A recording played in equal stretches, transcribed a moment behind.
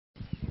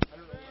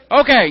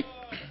Okay.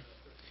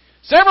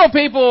 Several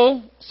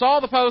people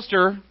saw the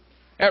poster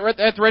at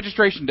the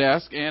registration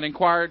desk and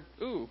inquired,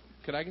 ooh,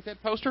 could I get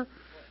that poster?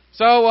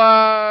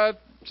 So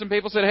some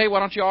people said, hey, why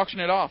don't you auction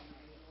it off?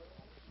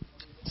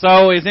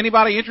 So is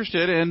anybody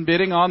interested in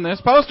bidding on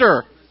this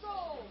poster?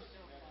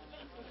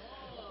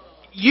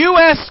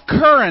 U.S.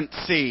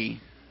 currency.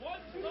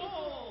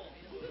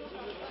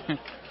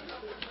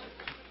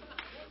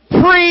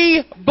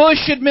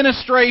 Pre-Bush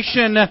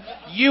administration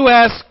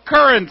U.S.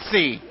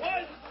 currency.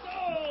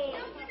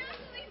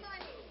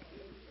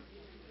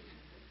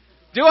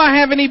 Do I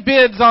have any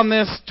bids on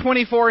this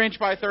 24-inch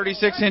by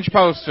 36-inch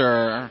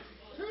poster?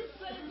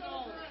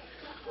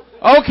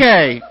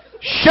 Okay.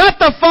 Shut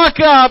the fuck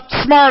up,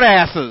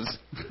 smartasses.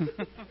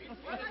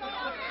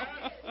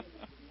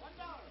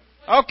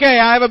 Okay,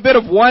 I have a bid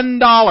of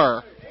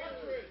 $1.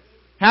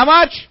 How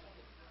much?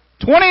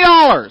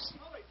 $20.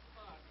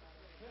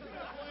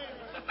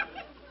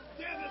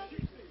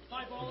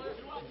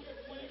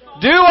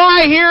 Do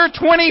I hear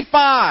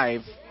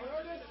 25?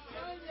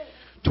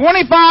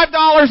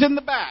 $25 in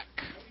the back.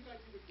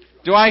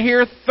 Do I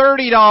hear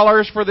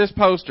 $30 for this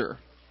poster?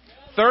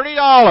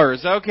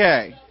 $30,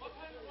 okay.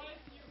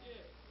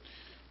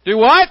 Do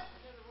what?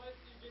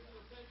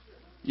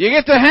 You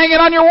get to hang it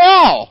on your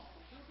wall.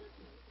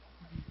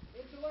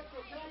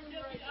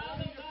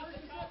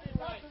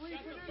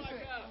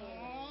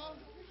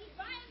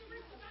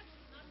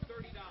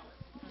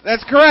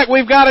 That's correct.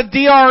 We've got a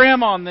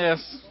DRM on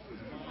this.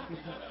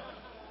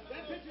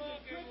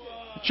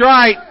 That's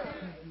right.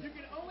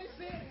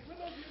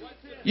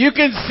 You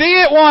can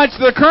see it once.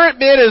 The current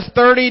bid is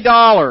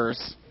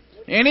 $30.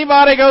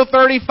 Anybody go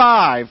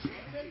 35?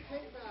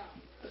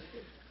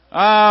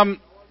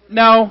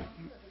 No.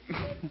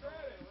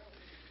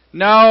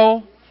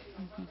 No.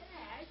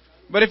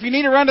 But if you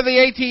need to run to the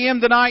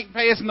ATM tonight and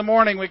pay us in the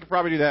morning, we could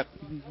probably do that.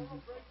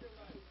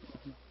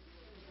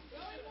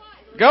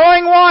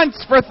 Going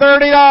once for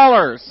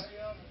 $30.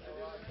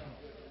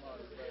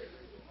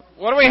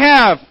 What do we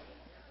have?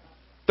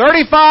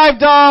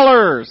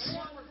 $35.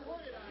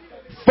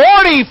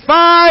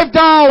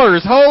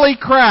 $45. Holy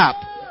crap.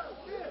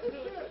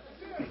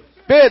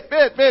 Bid.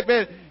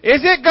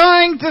 Is it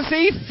going to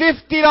see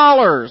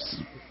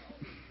 $50?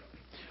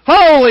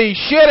 Holy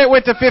shit, it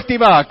went to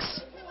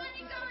 $50.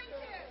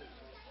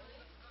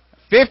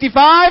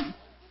 55?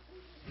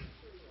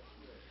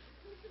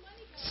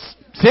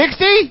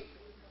 60?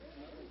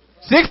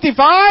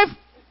 65?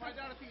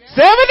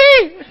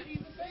 70?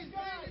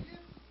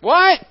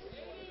 What?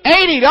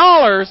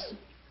 $80?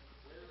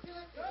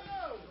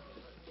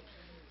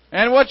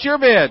 And what's your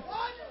bid?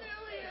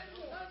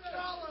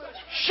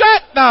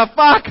 Shut the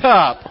fuck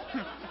up.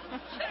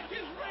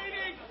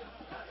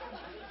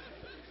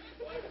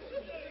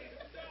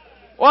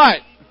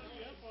 What?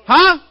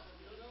 Huh?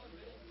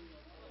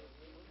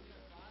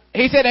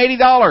 He said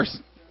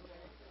 $80.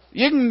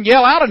 You can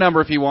yell out a number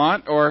if you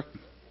want, or...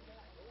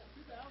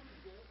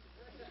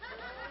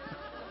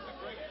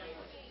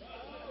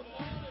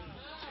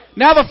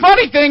 Now, the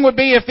funny thing would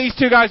be if these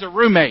two guys are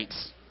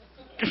roommates.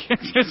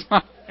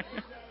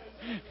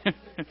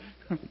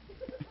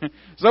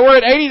 So we're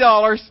at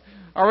 $80.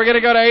 Are we going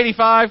to go to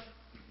 85?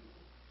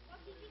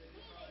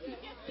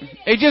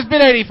 It just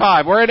been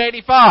 85. We're at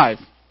 85.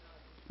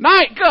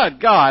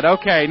 Good God.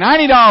 Okay,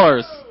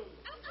 $90.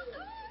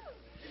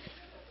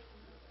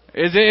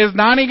 Is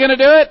 90 going to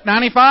do it?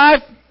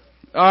 95?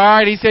 All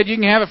right, he said you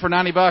can have it for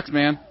 $90,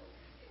 man.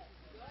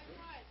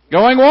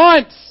 Going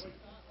once.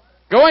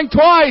 Going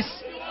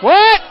twice.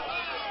 What?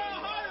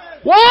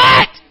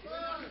 What?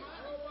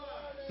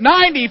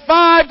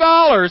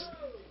 $95.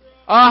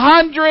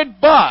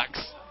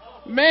 $100.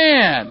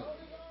 Man.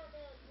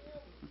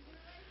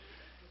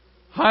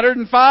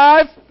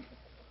 105?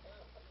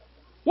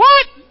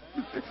 What?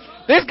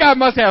 This guy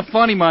must have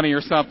funny money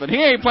or something. He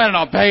ain't planning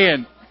on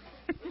paying.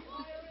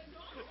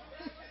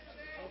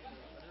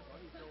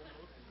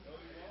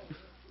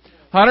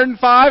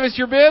 $105 is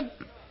your bid?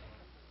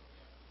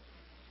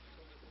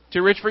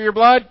 Too rich for your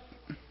blood?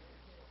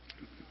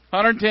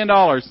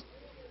 $110.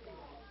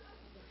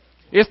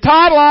 Is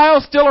Todd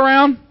Lyle still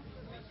around?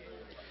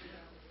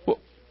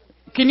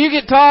 Can you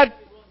get Todd?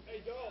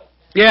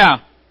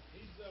 Yeah.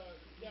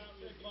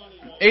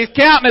 He's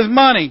counting his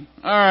money.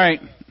 All right.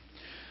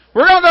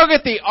 We're going to go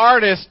get the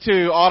artist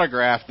to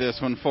autograph this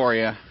one for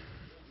you.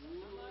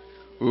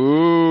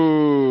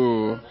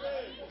 Ooh.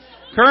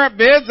 Current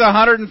bid's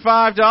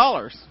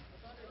 $105.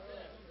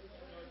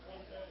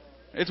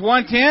 It's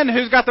 $110.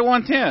 Who's got the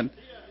 $110?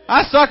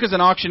 I suck as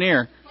an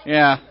auctioneer.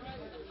 Yeah.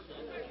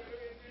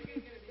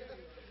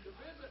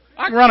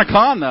 I can run a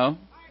con, though.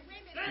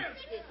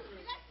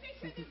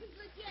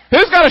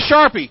 Who's got a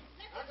Sharpie?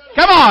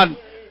 Come on.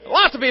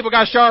 Lots of people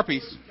got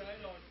Sharpies.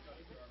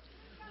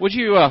 Would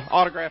you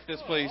autograph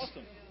this, please?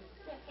 Awesome.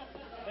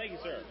 Thank you,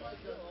 sir.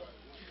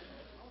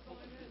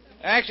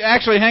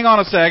 Actually, hang on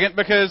a second,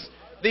 because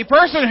the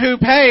person who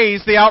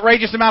pays the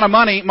outrageous amount of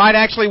money might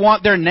actually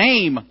want their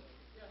name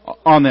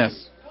on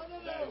this.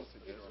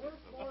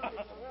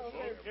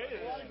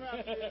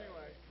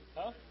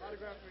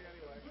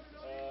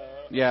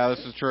 Yeah, this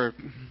is true.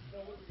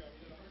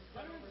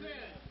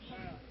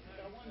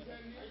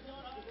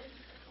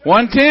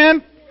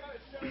 110.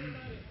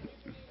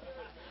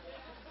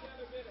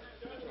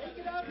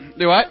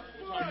 Do what?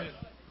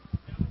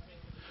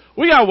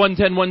 We got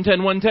 110,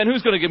 110, 110.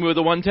 Who's going to give me with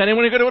the 110? And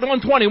we're going to go to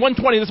 120,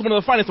 120. This is one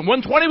of the finest.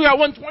 120. We got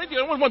 120. You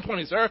got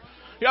 120, sir.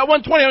 We got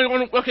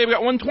 120. Okay, we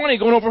got 120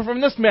 going over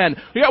from this man.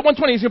 We got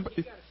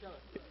 120.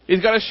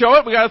 He's got to show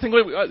it. We got to think.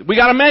 We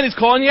got a man. He's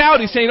calling you out.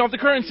 He's saying off the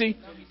currency.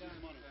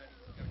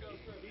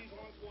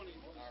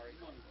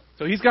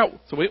 So he's got.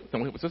 So wait.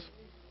 What's this?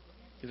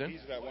 He's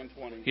got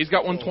 120. He's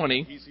got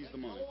 120. He sees the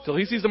money. Till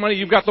he sees the money,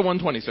 you've got the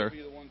 120, sir.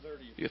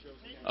 Yes.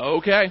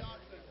 Okay.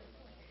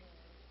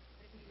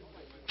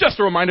 Just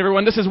to remind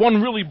everyone, this is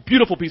one really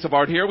beautiful piece of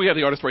art here. We have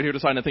the artist right here to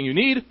sign anything you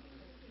need.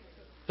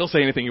 He'll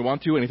say anything you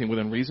want to, anything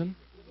within reason.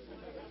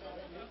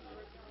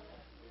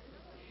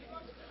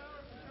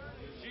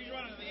 She's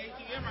running to the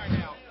ATM right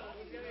now.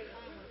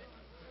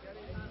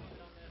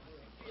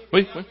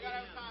 Wait.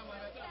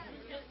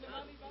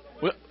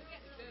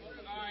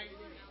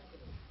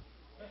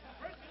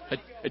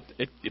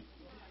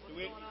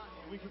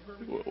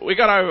 We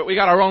got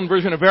our own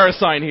version of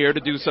VeriSign here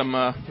to do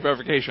some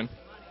verification.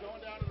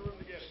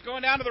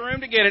 Going down to the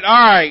room to get it. All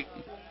right.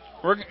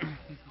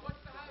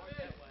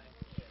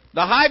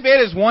 The high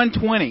bid is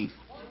 120. He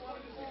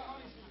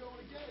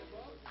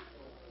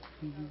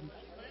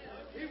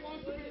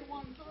wants to bid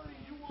 130.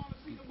 You want to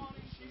see the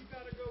money, she's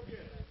got to go get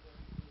it.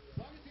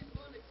 As long as he's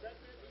willing to accept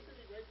it, he said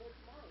he'd wait till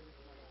tomorrow.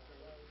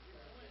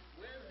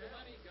 Where's the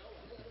money going?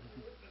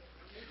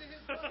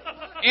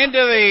 Into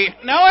the...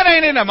 No, it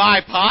ain't into my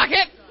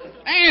pocket.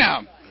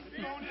 Damn.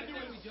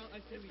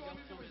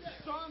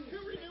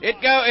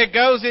 It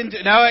goes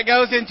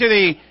into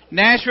the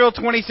Nashville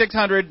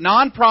 2600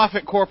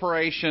 Nonprofit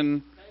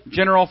Corporation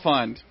General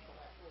Fund,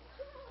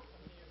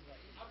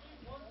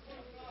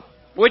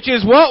 which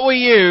is what we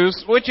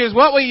use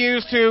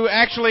to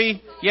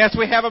actually. Yes,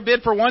 we have a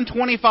bid for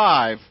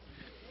 125.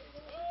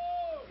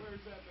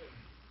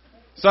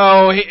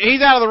 So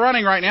he's out of the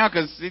running right now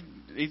because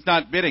he's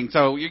not bidding.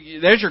 So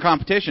there's your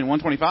competition,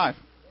 125.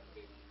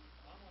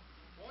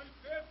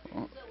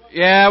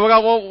 Yeah,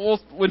 we'll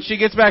when she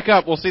gets back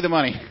up, we'll see the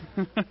money.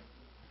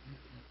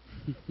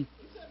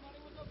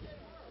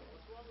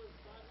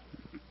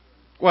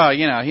 Well,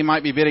 you know, he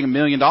might be bidding $1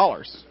 million.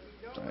 So,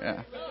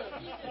 yeah.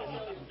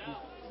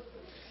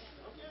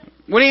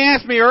 When he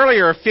asked me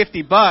earlier if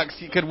 $50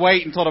 he could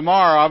wait until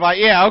tomorrow, I'm like,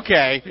 yeah,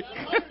 okay.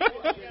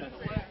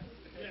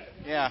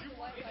 Yeah.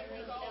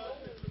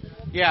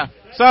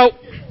 So,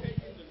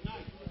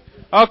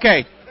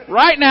 okay.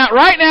 Right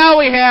now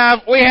we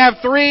have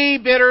 3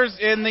 bidders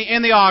in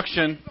the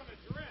auction.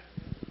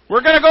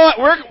 We're going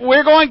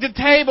to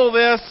table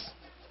this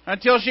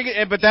until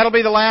but that'll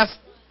be the last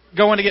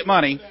going to get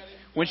money.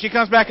 When she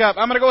comes back up,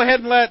 I'm going to go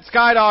ahead and let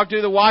Skydog do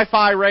the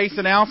Wi-Fi race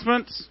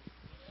announcements.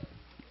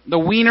 The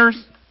wieners.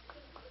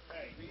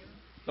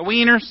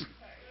 You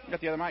got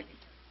the other mic?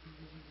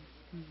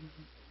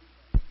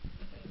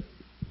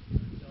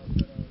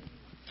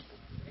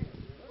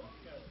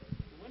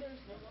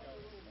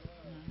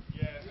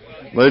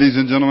 Ladies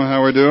and gentlemen,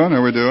 how we doing?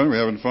 We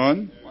having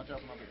fun?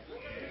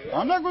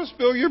 I'm not going to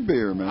spill your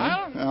beer,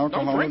 man.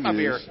 Don't drink my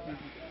beer.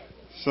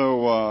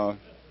 So,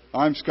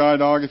 I'm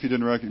Skydog, if you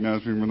didn't recognize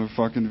me from the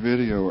fucking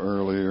video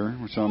earlier,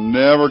 which I'm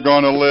never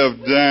going to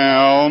live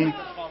down,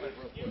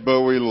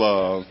 but we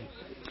love.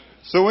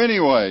 So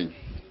anyway,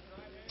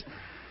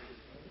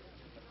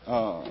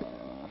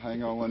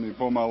 hang on, let me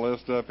pull my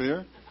list up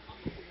here.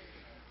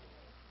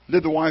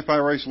 Did the Wi-Fi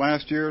race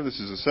last year. This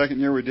is the second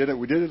year we did it.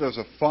 We did it as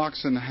a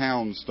fox and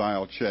hound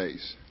style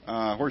chase.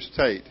 Where's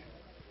Tate?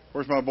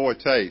 Where's my boy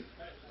Tate?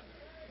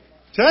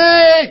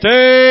 Tate!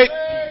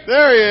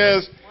 There he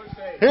is.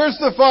 Here's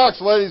the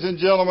fox, ladies and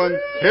gentlemen.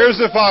 Here's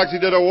the fox. He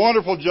did a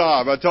wonderful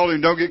job. I told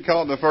him don't get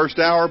caught in the first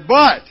hour,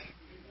 but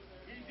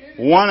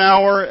 1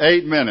 hour,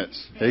 8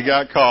 minutes. He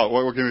got caught.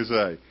 What can we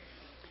say?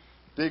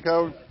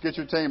 Decode, get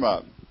your team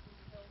up.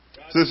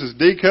 So this is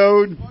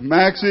Decode,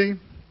 Maxie.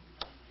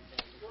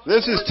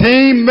 This is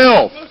Team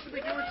MILF.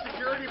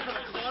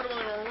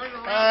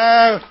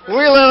 We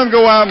let them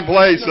go out and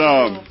play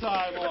some.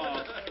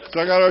 So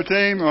I got our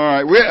team.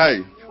 All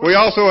right. We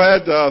also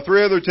had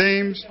 3 other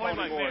teams.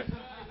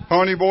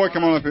 Pony Boy,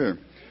 come on up here.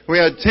 We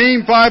had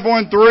Team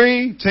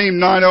 513, Team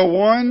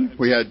 901.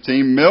 We had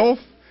Team MILF,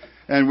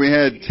 and we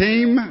had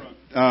Team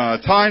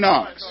Ty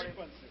Knox.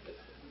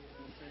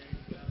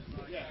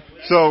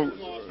 So,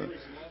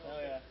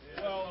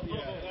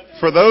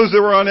 for those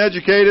that were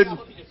uneducated,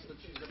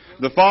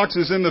 the fox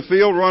is in the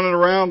field running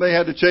around. They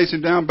had to chase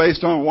him down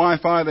based on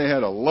Wi-Fi. They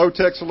had a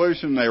low-tech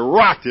solution. They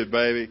rocked it,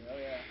 baby.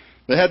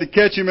 They had to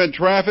catch him in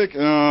traffic.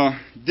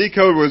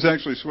 Decode was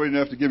actually sweet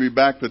enough to give me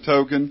back the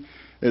token.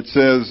 It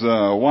says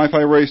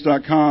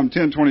WiFiRace.com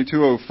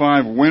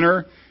 102205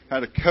 winner.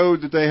 Had a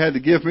code that they had to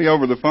give me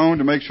over the phone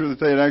to make sure that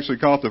they had actually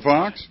caught the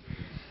fox.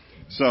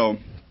 So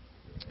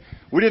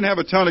we didn't have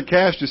a ton of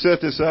cash to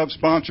set this up.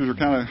 Sponsors are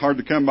kind of hard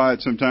to come by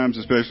it sometimes,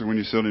 especially when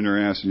you sit in your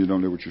ass and you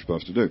don't do what you're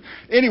supposed to do.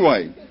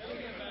 Anyway.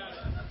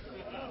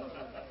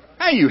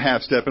 you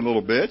half-stepping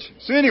little bitch.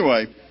 So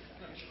anyway,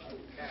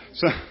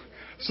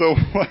 so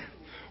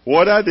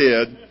what I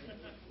did,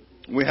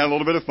 we had a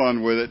little bit of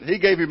fun with it. He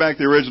gave me back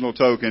the original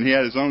token. He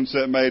had his own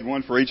set made,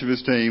 one for each of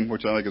his team,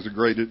 which I think is a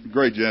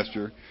great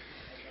gesture.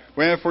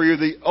 We have for you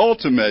the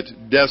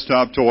ultimate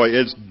desktop toy.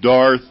 It's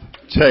Darth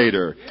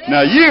Tater.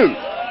 Now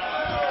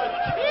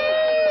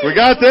we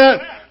got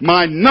that?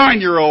 My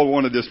 9-year-old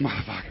wanted this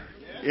motherfucker.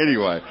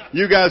 Anyway,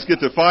 you guys get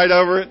to fight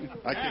over it.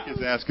 I kick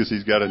his ass because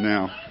he's got it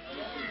now.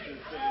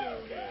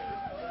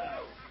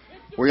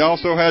 We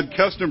also had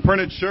custom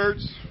printed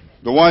shirts.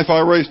 The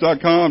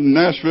WiFiRace.com,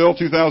 Nashville,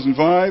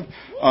 2005.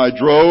 I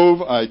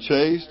drove, I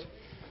chased,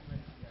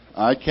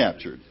 I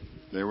captured.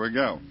 There we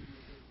go.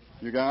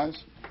 You guys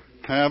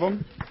have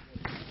them.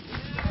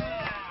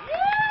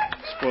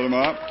 Split them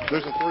up.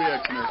 There's a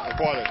 3X in there, a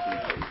quad X in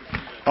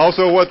there.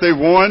 Also, what they've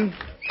won,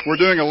 we're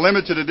doing a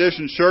limited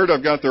edition shirt.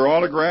 I've got their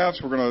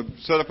autographs. We're going to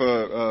set up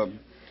a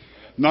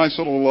nice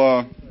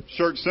little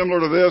shirt similar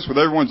to this with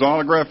everyone's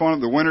autograph on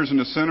it. The winners in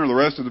the center, the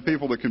rest of the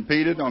people that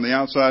competed on the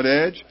outside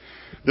edge.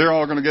 They're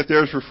all going to get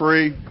theirs for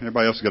free.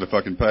 Everybody else has got to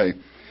fucking pay.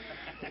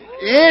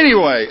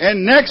 Anyway,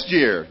 and next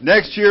year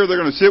they're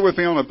going to sit with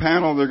me on a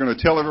panel. They're going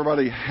to tell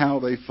everybody how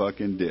they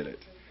fucking did it.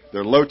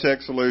 Their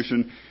low-tech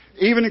solution,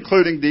 even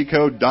including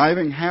Decode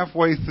diving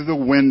halfway through the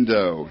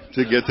window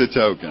to get the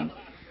token.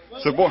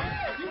 So, boy,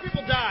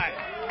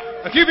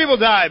 A few people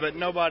died, but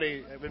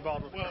nobody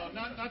involved with it. Well,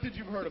 not that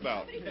you've heard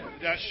about. I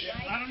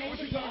don't know what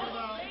you're talking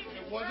about.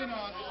 It wasn't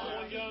us.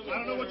 I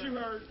don't know what you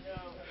heard.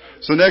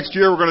 So next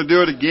year we're going to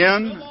do it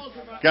again.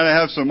 Got to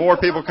have some more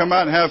people come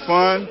out and have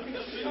fun.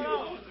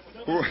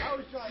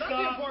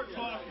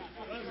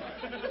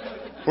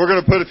 We're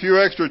going to put a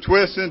few extra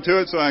twists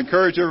into it, so I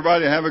encourage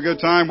everybody to have a good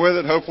time with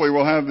it. Hopefully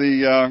we'll have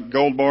the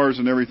gold bars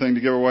and everything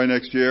to give away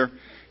next year.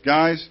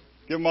 Guys,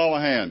 give them all a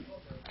hand.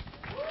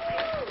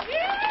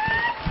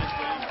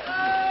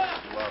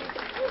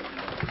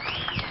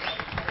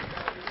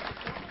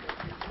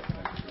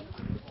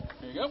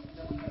 There you go.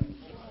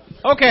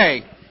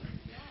 Okay.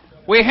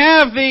 We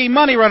have the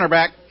money runner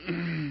back.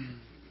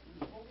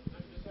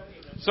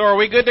 So are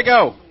we good to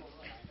go?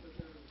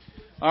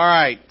 All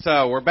right.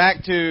 So we're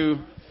back to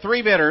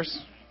 3 bidders.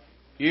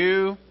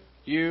 You,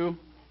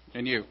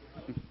 and you.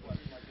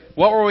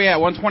 What were we at?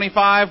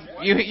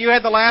 125? You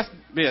had the last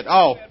bid.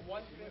 Oh.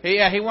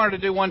 He wanted to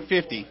do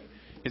 150.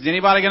 Is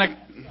anybody going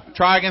to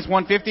try against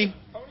 150?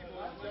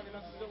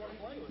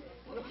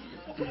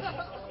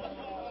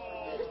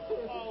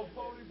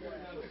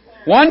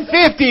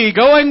 $150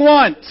 going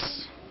once.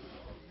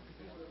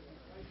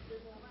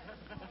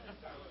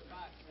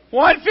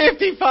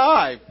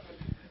 $155.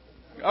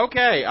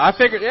 Okay, I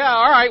figured. Yeah,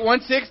 all right.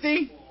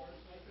 160.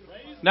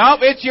 Nope,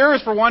 it's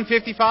yours for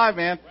 155,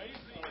 man.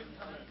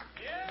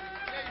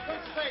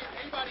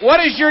 What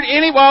is your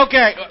well?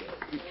 Okay,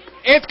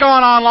 it's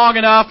gone on long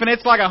enough, and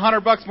it's like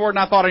 $100 more than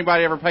I thought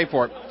anybody ever paid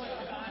for it.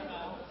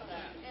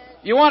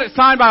 You want it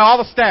signed by all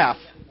the staff?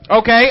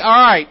 Okay,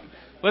 all right.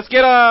 Let's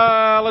get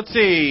let's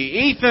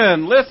see.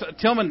 Ethan, listen,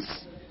 Tillman's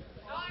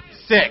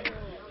sick.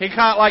 He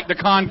kind of like the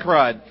con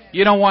crud.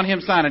 You don't want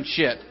him signing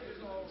shit.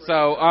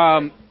 So,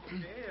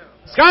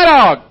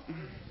 Skydog.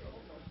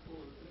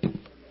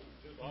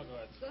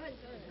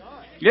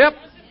 Yep.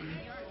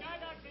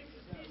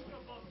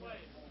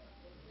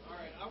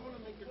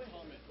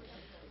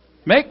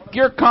 Make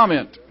your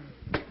comment.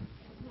 All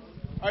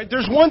right,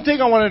 there's one thing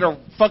I wanted to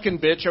fucking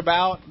bitch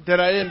about that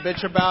I didn't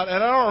bitch about,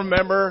 and I don't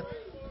remember.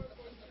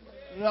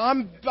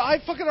 I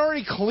fucking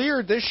already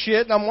cleared this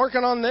shit, and I'm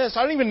working on this.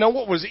 I don't even know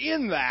what was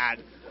in that.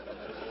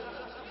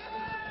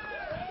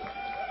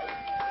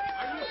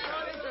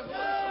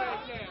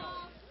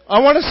 I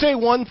want to say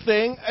one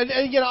thing, and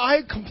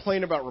I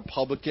complain about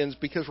Republicans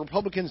because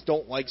Republicans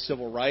don't like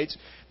civil rights.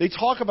 They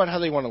talk about how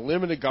they want a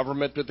limited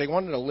government, but they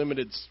want a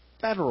limited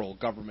federal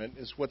government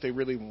is what they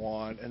really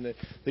want, and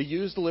they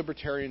use the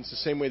libertarians the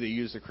same way they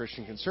use the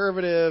Christian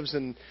conservatives,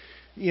 and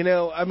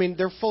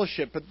they're full of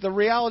shit. But the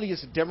reality is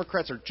the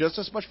Democrats are just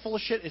as much full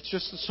of shit. It's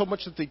just so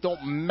much that they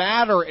don't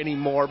matter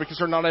anymore because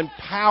they're not in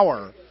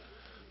power.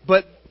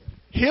 But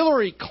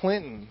Hillary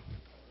Clinton.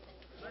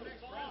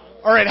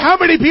 All right, how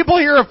many people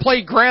here have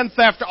played Grand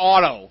Theft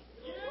Auto?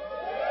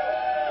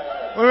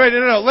 Wait,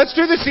 no. Let's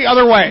do this the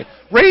other way.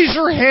 Raise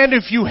your hand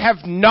if you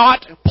have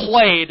not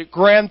played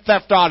Grand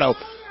Theft Auto.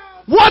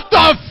 What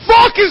the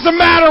fuck is the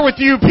matter with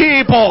you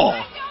people?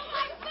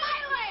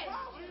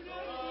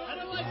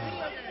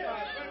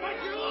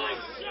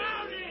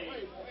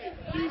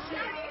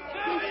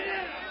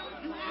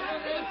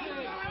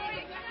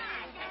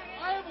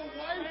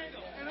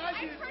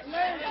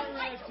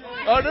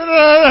 Oh,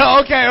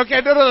 no.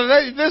 Okay. No.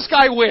 This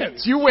guy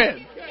wins. You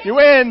win.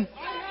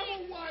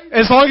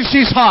 As long as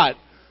she's hot.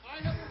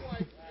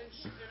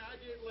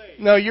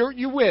 No,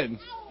 you win.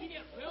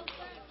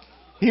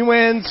 He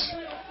wins.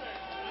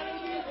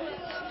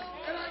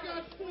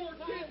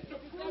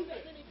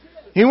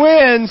 He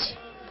wins.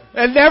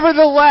 And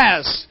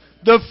nevertheless,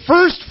 the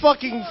first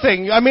fucking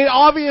thing,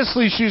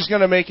 obviously she's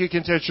going to make a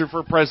contention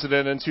for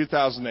president in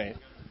 2008.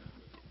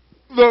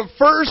 the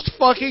first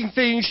fucking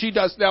thing she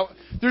does. Now,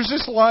 there's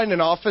this line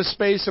in Office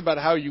Space about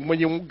how when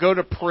you go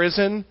to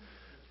prison,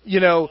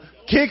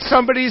 kick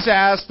somebody's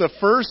ass the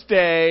first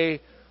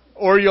day,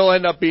 or you'll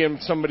end up being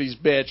somebody's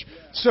bitch.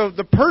 So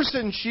the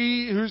person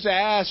whose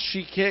ass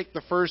she kicked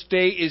the first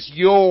day is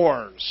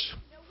yours.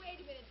 No, wait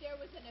a minute. There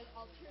was an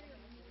ulterior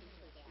reason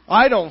for that.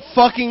 I don't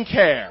fucking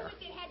care.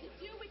 It had to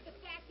do with the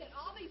fact that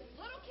all these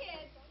little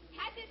kids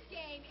had this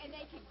game, and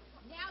they can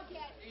now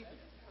get...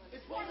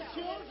 It's for the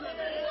children.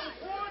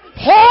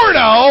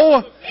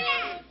 Porno?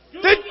 Yeah.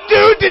 The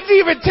dude didn't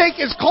even take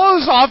his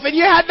clothes off, and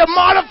you had to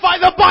modify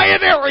the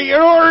binary in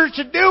order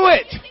to do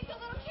it. You think the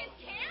little kids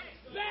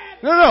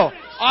can? No.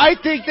 I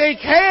think they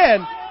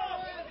can.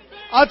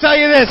 I'll tell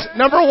you this.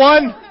 Number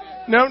one,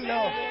 no.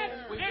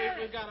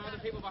 We've got other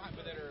people behind,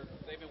 but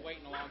they've been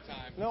waiting a long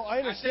time. No, I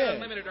I said understand.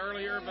 unlimited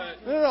earlier,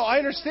 but... No, I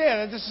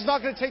understand. And this is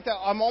not going to take that.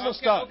 I'm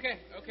almost done. Okay.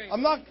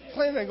 I'm not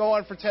planning to go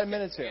on for 10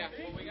 minutes here. Yeah,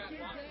 well, we got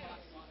lots.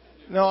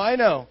 No, I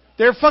know.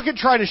 They're fucking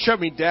trying to shut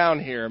me down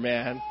here,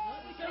 man.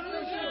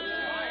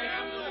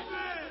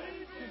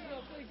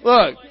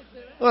 Look.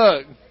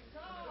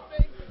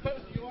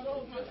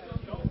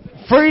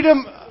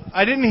 Freedom,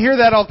 I didn't hear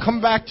that. I'll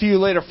come back to you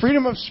later.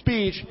 Freedom of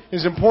speech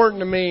is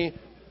important to me,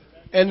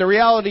 and the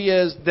reality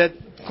is that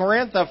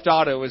Grand Theft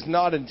Auto is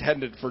not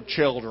intended for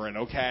children,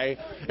 okay?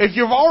 If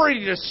you've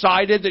already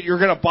decided that you're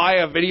going to buy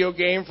a video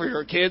game for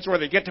your kids where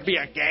they get to be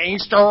a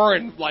gangster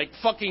and,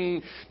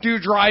 fucking do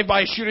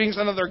drive-by shootings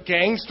on other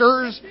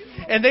gangsters,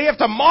 and they have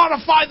to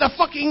modify the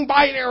fucking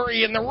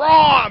binary in the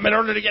ROM in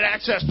order to get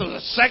access to the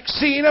sex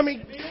scene,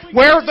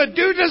 where the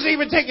dude doesn't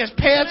even take his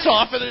pants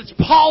off and it's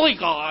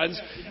polygons,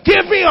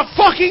 give me a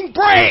fucking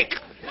break!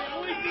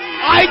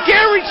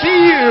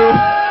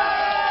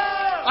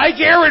 I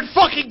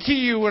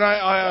guarantee you, when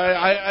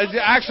I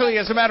actually,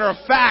 as a matter of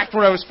fact,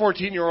 when I was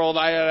 14-year-old,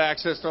 I had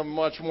access to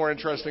much more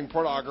interesting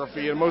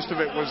pornography, and most of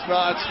it was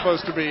not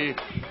supposed to be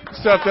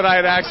stuff that I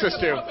had access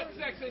to.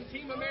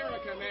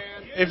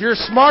 If you're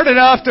smart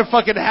enough to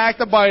fucking hack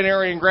the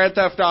binary in Grand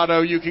Theft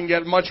Auto, you can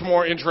get much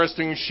more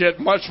interesting shit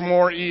much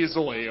more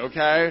easily,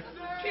 okay?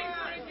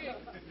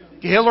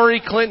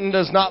 Hillary Clinton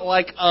does not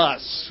like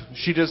us.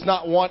 She does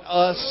not want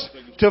us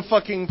to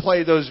fucking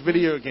play those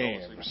video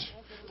games.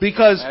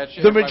 Because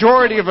the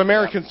majority of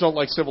Americans don't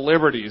like civil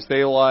liberties.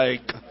 They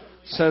like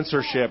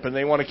censorship, and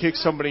they want to kick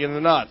somebody in the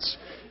nuts.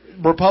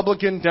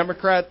 Republican,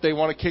 Democrat, they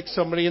want to kick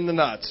somebody in the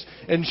nuts.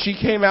 And she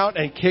came out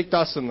and kicked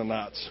us in the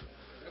nuts.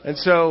 And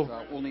so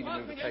We'll need to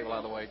move the table out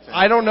of the way, too.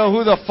 I don't know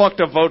who the fuck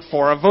to vote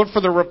for. I vote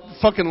for the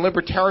fucking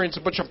libertarians,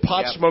 a bunch of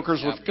pot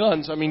smokers with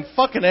guns.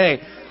 Fucking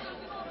A.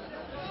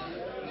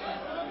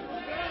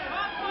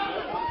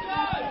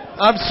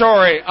 I'm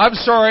sorry.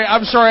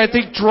 I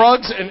think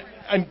drugs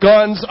and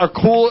guns are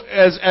cool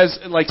as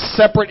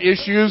separate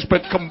issues,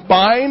 but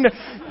combined,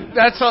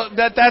 that's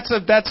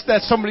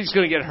somebody's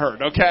going to get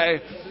hurt,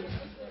 okay?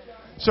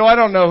 So I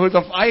don't know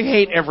I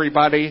hate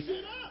everybody.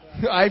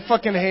 I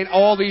fucking hate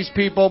all these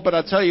people, but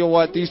I'll tell you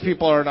what, these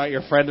people are not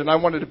your friend, and I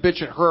wanted to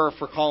bitch at her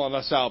for calling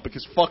us out,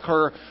 because fuck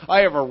her.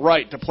 I have a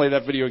right to play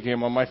that video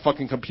game on my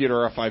fucking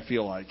computer if I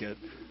feel like it.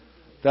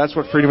 That's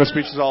what freedom of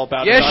speech is all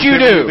about. Yes, you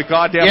do. The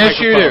goddamn yes,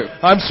 microphone. you do.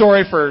 I'm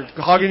sorry for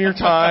hogging your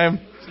time.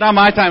 It's not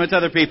my time, it's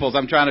other people's.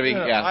 I'm trying to be...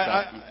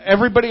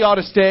 Everybody ought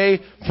to stay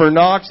for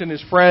Knox and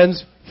his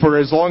friends for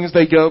as long as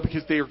they go,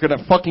 because they are going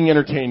to fucking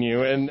entertain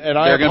you, and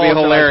I going to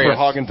be hilarious for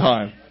hogging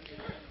time.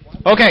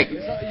 Okay.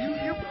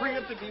 You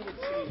preempted me with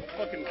some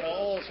fucking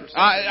balls or something.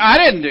 I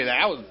didn't do that.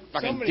 I was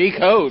fucking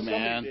decode,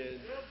 man.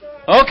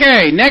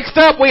 Okay, next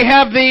up we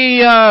have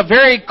the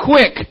very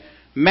quick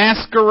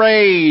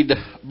masquerade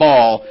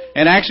ball.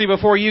 And actually,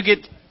 before you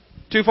get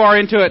too far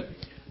into it,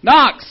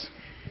 Knox.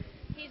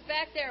 He's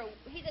back there.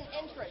 He's an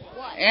entrant.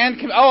 What?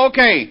 And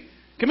okay,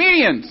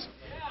 comedians,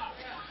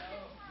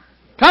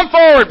 come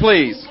forward,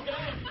 please.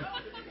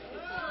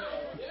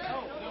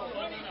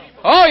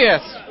 Oh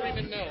yes.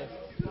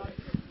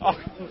 Oh.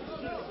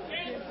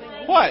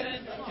 What?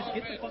 Just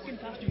get the fucking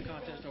costume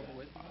contest over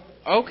with.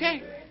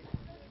 Okay.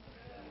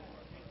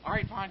 All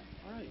right, fine.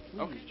 All right, please,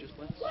 Okay. just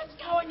let's... What's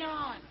going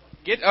on?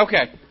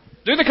 Okay.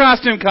 Do the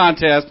costume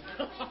contest.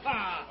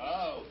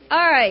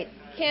 All right.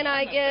 Can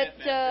I get...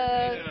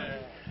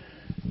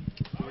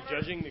 We're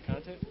judging the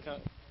content?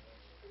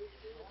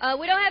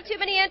 we don't have too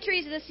many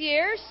entries this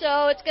year,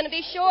 so it's going to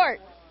be short.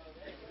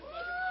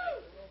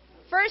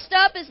 First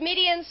up is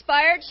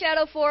media-inspired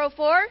Shadow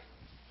 404.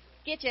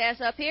 Get your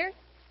ass up here.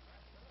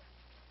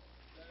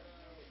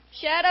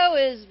 Shadow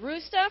is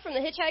Roosta from the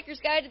Hitchhiker's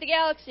Guide to the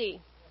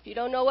Galaxy. If you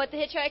don't know what the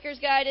Hitchhiker's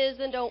Guide is,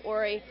 then don't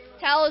worry.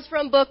 Tal is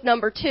from book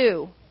number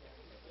 2.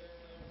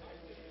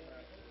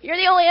 You're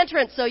the only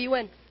entrant, so you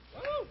win.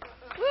 Woo!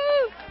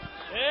 Woo!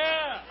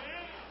 Yeah!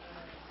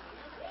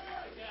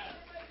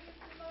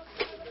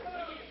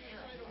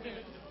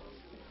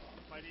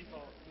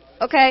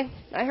 Okay,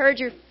 I heard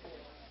your...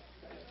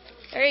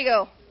 There you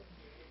go.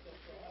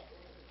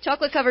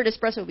 Chocolate-covered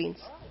espresso beans.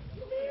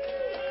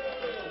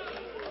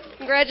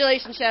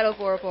 Congratulations, Shadow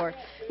 404.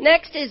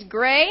 Next is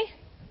Gray.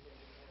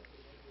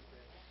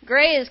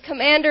 Gray is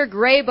Commander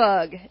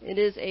Greybug. It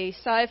is a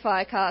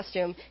sci-fi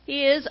costume.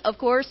 He is, of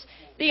course,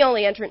 the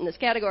only entrant in this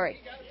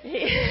category.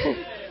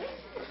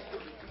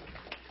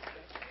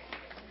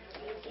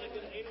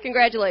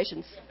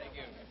 Congratulations.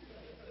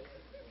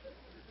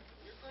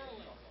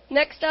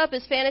 Next up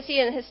is Fantasy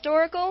and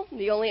Historical.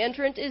 The only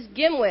entrant is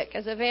Gimwick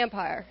as a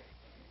vampire.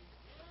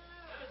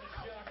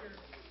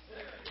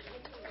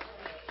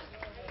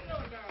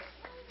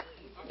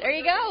 There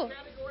you go.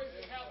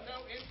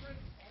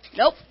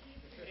 Nope.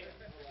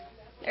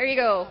 There you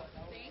go.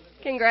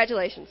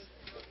 Congratulations.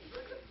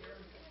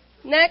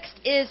 Next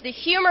is the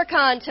Humor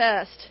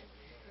Contest.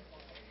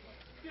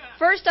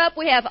 First up,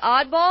 we have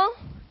Oddball.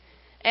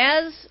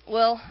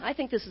 I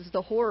think this is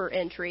the horror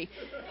entry.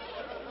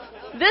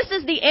 This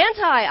is the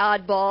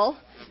anti-Oddball,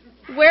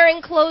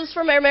 wearing clothes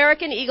from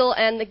American Eagle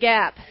and The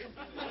Gap.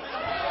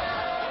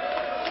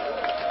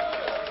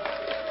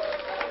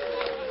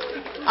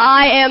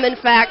 I am, in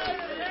fact,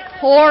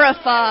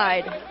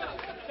 horrified.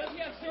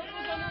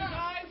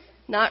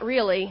 Not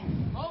really.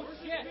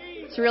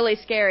 It's really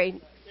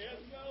scary.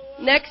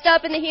 Next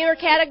up in the humor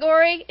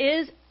category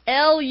is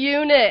L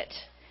Unit.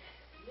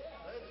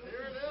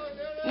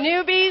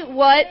 Newbie,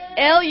 what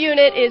L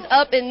Unit is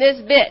up in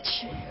this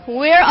bitch?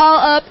 We're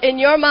all up in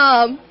your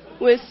mom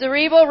with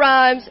cerebral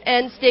rhymes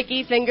and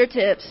sticky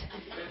fingertips.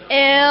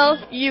 L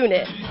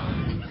Unit.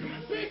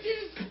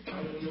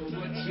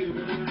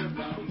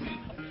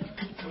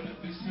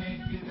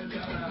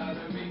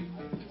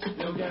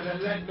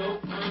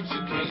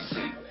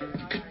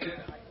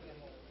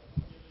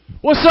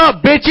 What's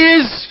up,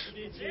 bitches?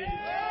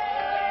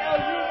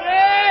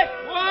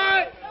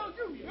 What?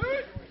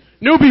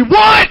 Newbie,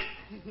 what?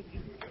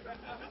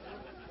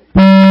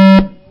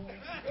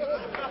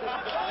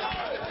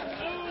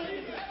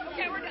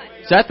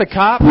 Is that the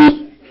cop?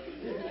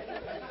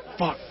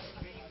 Fuck.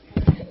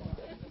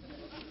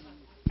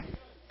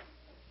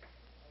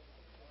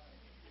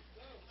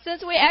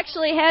 Since we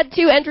actually had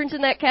 2 entrants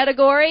in that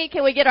category,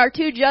 can we get our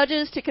 2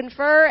 judges to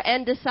confer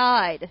and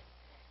decide?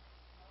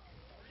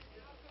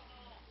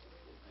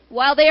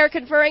 While they are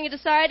conferring and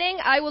deciding,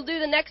 I will do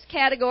the next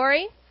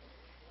category.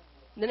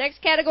 The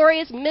next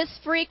category is Miss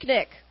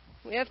Freaknik.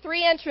 We have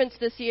 3 entrants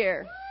this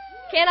year.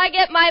 Can I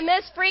get my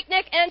Miss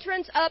Freaknik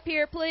entrants up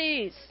here,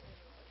 please?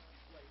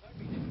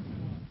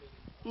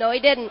 No,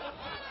 he didn't.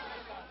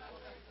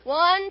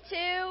 1,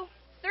 2,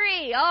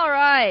 3. All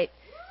right.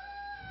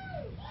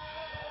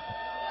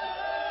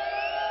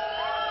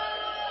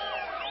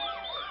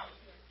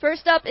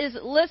 First up is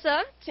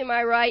Lissa, to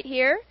my right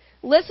here.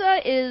 Lissa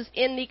is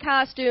in the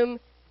costume,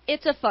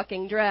 It's a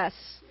Fucking Dress.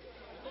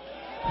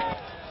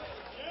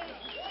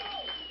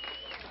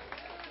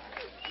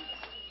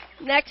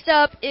 Next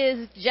up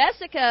is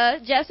Jessica.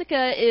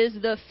 Jessica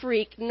is the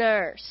freak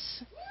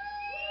nurse.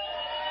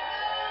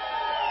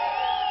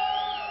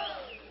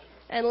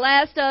 And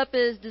last up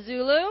is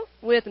Dezulu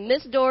with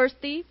Miss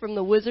Dorothy from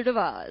The Wizard of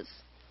Oz.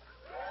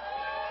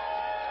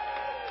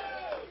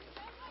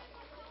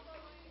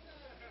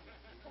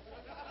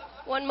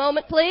 One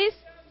moment, please.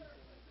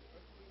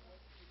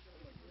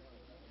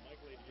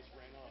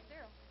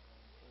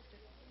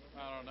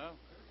 I don't know.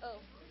 Oh.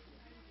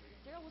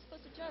 Daryl was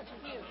supposed to judge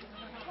with you.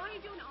 Why don't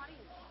you do an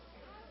audience?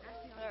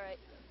 All right.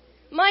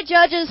 My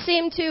judges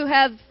seem to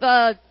have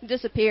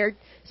disappeared.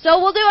 So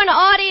we'll do an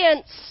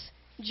audience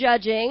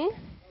judging.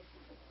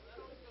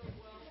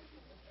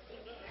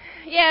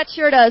 Yeah, it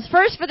sure does.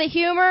 First for the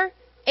humor,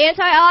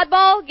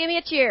 anti-oddball, give me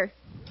a cheer.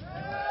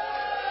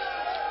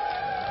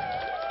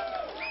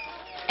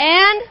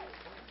 And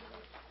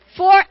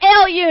for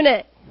L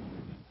Unit.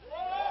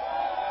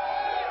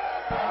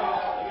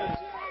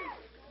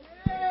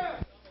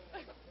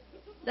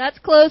 That's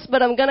close,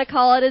 but I'm going to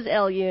call it as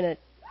L Unit.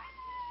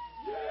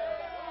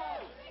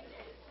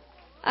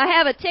 I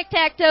have a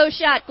tic-tac-toe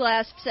shot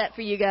glass set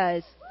for you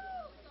guys.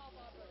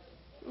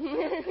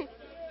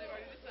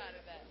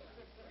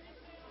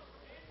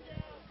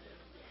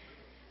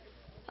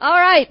 All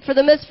right, for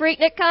the Miss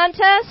Freaknik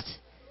contest,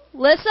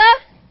 Lissa.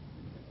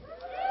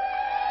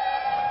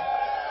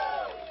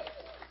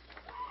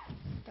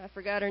 I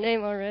forgot her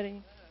name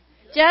already.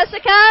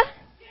 Jessica.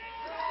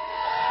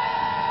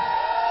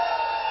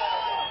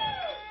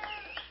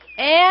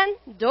 And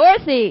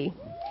Dorothy.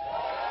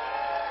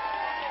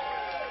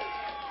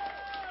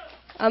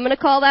 I'm going to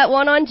call that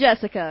one on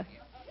Jessica.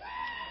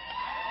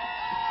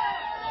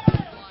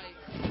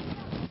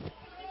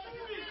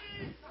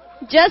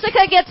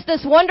 Jessica gets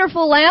this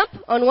wonderful lamp.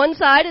 On one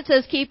side it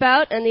says keep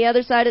out, and the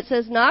other side it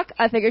says knock.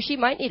 I figure she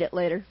might need it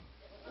later.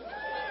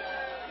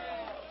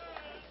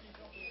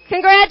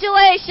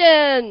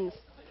 Congratulations!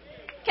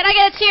 Can I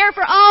get a cheer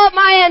for all of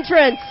my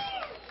entrants?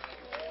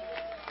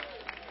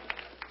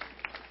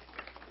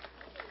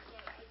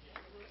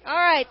 All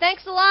right,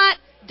 thanks a lot.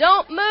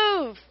 Don't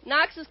move.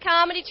 Knox's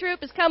comedy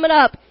troupe is coming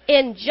up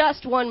in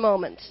just one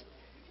moment.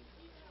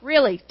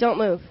 Really, don't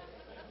move.